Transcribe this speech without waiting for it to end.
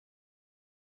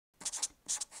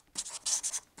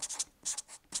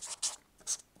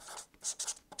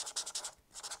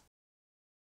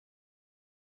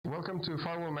Welcome to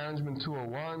Firewall Management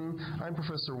 201. I'm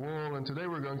Professor Wool, and today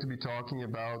we're going to be talking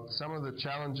about some of the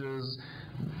challenges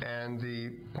and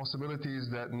the possibilities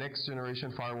that next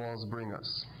generation firewalls bring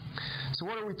us. So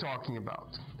what are we talking about?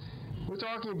 We're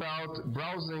talking about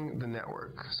browsing the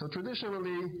network. So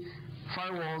traditionally,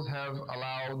 firewalls have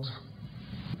allowed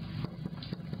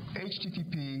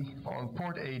HTTP on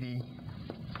port 80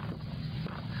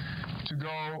 to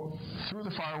go through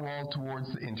the firewall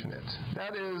towards the internet.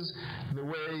 That is the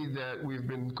way that we've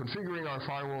been configuring our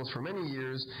firewalls for many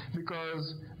years,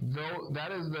 because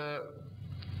that is the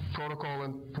protocol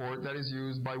and port that is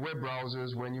used by web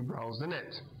browsers when you browse the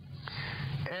net.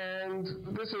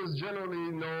 And this is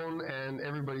generally known and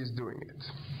everybody's doing it.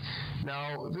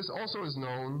 Now, this also is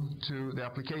known to the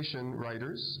application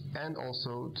writers and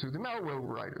also to the malware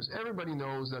writers. Everybody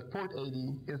knows that port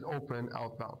 80 is open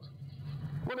outbound.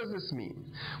 What does this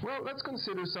mean? Well, let's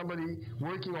consider somebody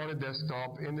working on a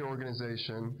desktop in the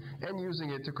organization and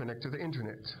using it to connect to the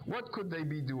internet. What could they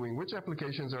be doing? Which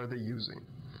applications are they using?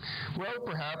 Well,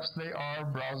 perhaps they are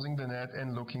browsing the net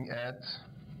and looking at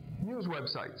news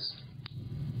websites.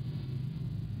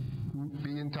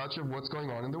 Be in touch of what's going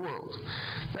on in the world.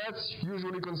 That's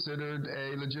usually considered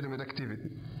a legitimate activity.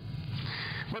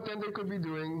 But then they could be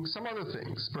doing some other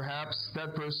things. Perhaps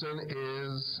that person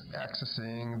is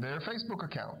accessing their Facebook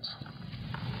account.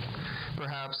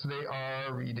 Perhaps they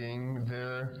are reading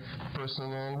their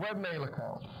personal webmail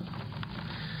account.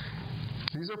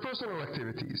 These are personal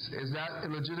activities. Is that a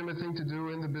legitimate thing to do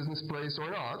in the business place or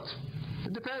not?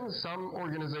 It depends. Some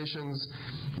organizations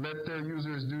let their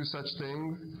users do such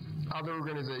things. Other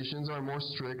organizations are more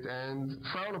strict and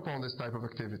frown upon this type of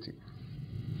activity.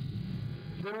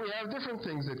 Then we have different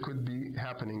things that could be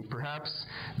happening. Perhaps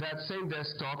that same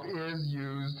desktop is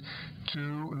used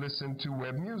to listen to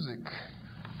web music.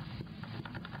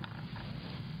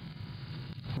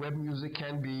 Web music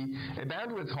can be a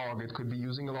bandwidth hog. It could be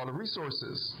using a lot of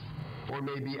resources, or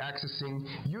maybe accessing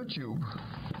YouTube.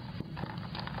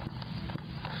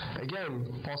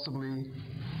 Again, possibly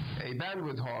a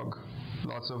bandwidth hog,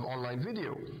 lots of online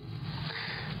video.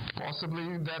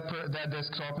 Possibly that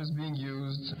desktop is being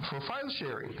used for file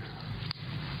sharing.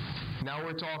 Now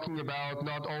we're talking about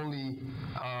not only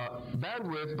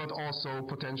bandwidth, but also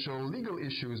potential legal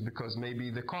issues, because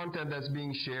maybe the content that's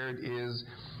being shared is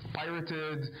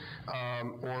pirated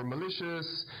or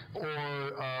malicious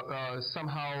or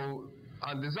somehow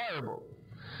undesirable.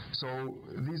 So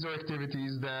these are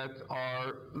activities that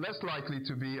are less likely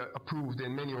to be approved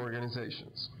in many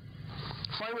organizations.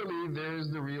 Finally, there's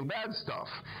the real bad stuff.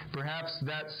 Perhaps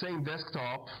that same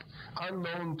desktop,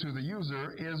 unknown to the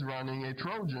user, is running a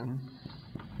Trojan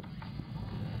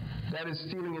that is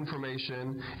stealing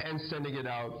information and sending it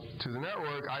out to the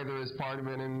network, either as part of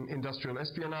an industrial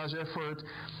espionage effort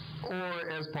or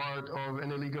as part of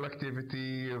an illegal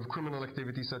activity, of criminal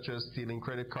activity such as stealing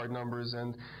credit card numbers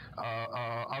and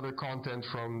other content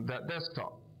from that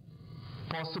desktop.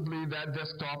 Possibly that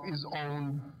desktop is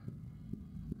owned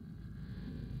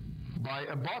by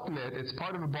a botnet. It's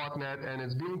part of a botnet and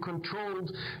it's being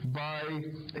controlled by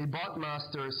a bot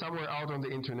master somewhere out on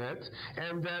the internet,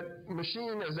 and that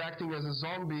machine is acting as a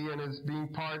zombie and is being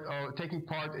taking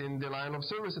part in denial of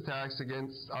service attacks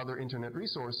against other internet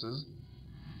resources.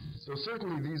 So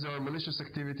certainly these are malicious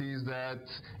activities that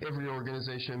every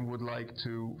organization would like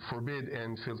to forbid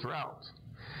and filter out.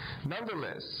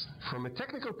 Nonetheless, from a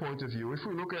technical point of view, if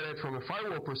we look at it from a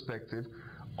firewall perspective,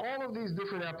 all of these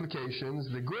different applications,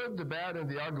 the good, the bad, and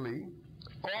the ugly,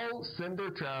 all send their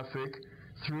traffic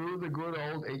through the good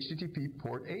old HTTP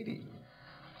port 80,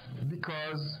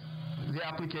 because the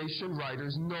application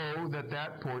writers know that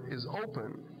that port is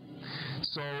open.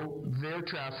 So their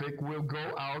traffic will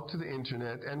go out to the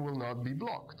internet and will not be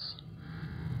blocked.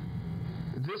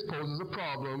 This poses a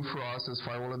problem for us as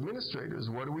firewall administrators.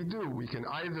 What do? We can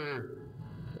either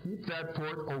keep that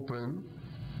port open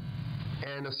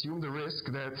and assume the risk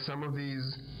that some of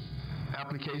these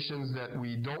applications that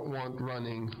we don't want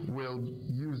running will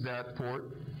use that port,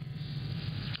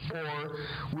 or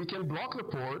we can block the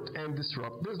port and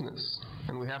disrupt business.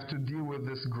 And we have to deal with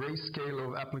this gray scale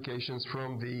of applications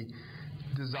from the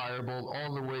desirable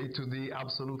all the way to the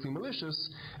absolutely malicious,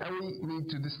 and we need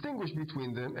to distinguish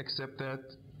between them, except that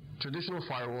traditional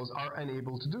firewalls are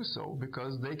unable to do so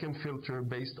because they can filter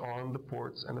based on the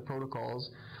ports and the protocols,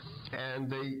 and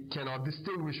they cannot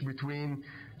distinguish between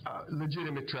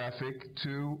legitimate traffic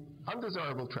to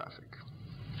undesirable traffic.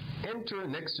 Enter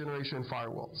next generation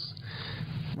firewalls.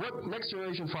 What next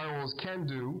generation firewalls can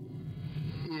do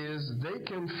is they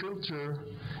can filter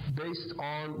based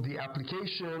on the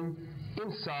application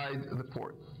inside the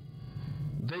port.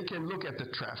 They can look at the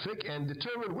traffic and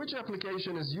determine which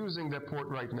application is using that port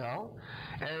right now,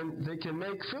 and they can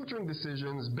make filtering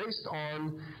decisions based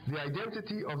on the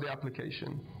identity of the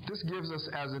application. This gives us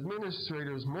as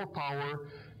administrators more power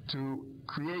to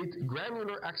create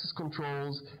granular access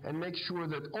controls and make sure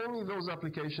that only those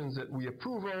applications that we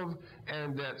approve of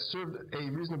and that serve a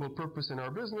reasonable purpose in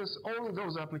our business, only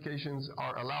those applications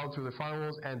are allowed through the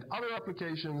firewalls, and other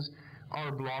applications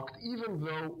are blocked, even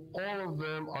though all of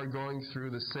them are going through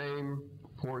the same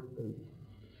port.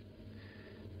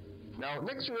 Now,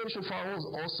 next generation firewalls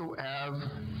also have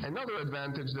another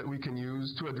advantage that we can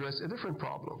use to address a different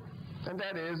problem, and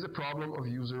that is the problem of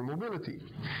user mobility.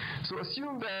 So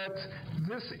assume that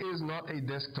this is not a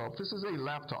desktop, this is a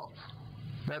laptop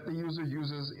that the user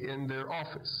uses in their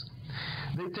office.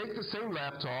 They take the same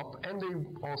laptop and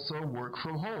they also work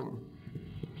from home.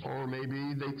 Or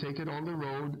maybe they take it on the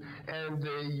road and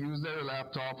they use their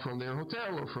laptop from their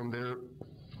hotel or from their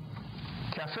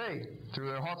cafe through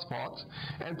their hotspot,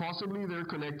 and possibly they're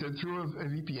connected through a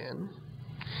VPN.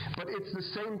 But it's the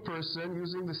same person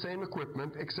using the same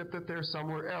equipment, except that they're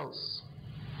somewhere else.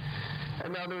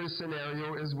 Another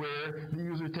scenario is where the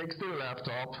user takes their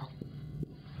laptop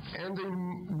and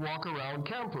they walk around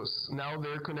campus. Now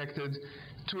they're connected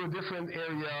to a different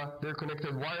area. They're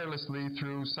connected wirelessly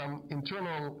through some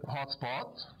internal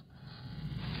hotspot,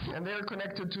 and they're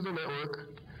connected to the network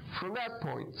from that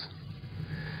point.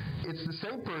 It's the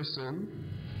same person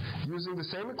using the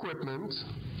same equipment,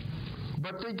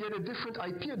 but they get a different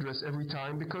IP address every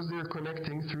time because they're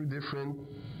connecting through different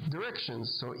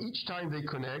directions. So each time they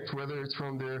connect, whether it's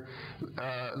from their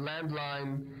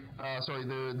landline,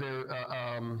 their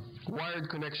wired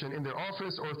connection in their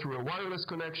office, or through a wireless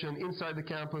connection inside the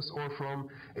campus, or from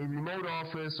a remote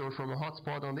office, or from a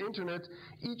hotspot on the internet,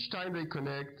 each time they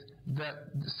connect, that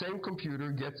same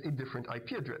computer gets a different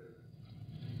IP address.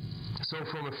 So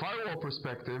from a firewall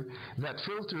perspective, that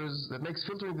makes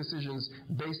filtering decisions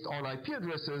based on IP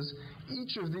addresses,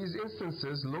 each of these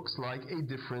instances looks like a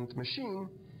different machine.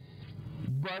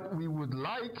 But we would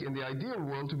like, in the ideal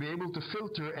world, to be able to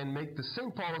filter and make the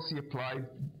same policy apply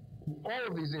to all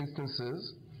of these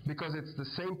instances, because it's the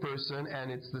same person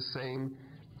and it's the same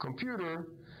computer.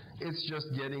 It's just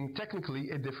getting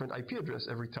technically a different IP address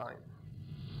every time.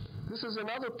 This is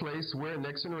another place where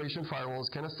next-generation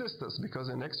firewalls can assist us, because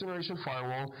a next-generation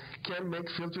firewall can make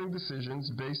filtering decisions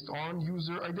based on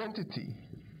user identity.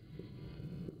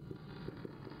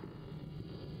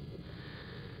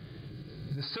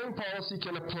 The same policy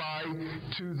can apply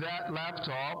to that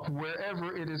laptop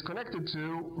wherever it is connected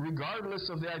to, regardless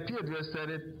of the IP address that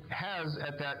it has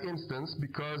at that instance,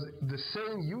 because the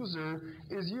same user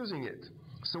is using it.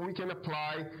 So we can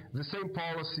apply the same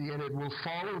policy and it will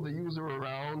follow the user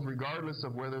around regardless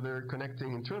of whether they're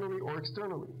connecting internally or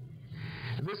externally.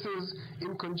 This is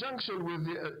in conjunction with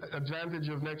the advantage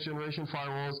of next-generation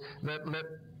firewalls that let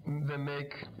them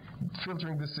make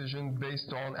filtering decisions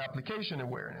based on application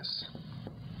awareness.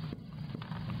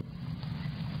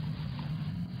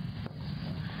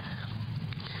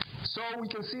 So we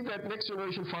can see that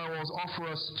next-generation firewalls offer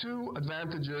us two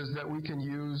advantages that we can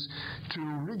use to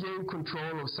regain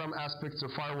control of some aspects of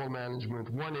firewall management.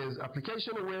 One is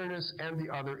application awareness, and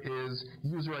the other is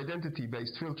user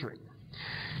identity-based filtering.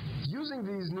 Using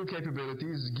these new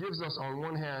capabilities gives us, on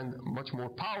one hand, much more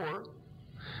power,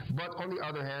 but on the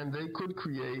other hand, they could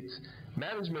create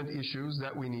management issues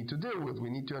that we need to deal with. We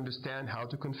need to understand how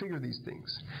to configure these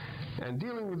things. And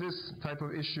dealing with this type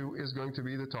of issue is going to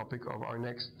be the topic of our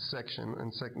next section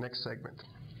and next segment.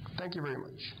 Thank you very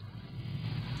much.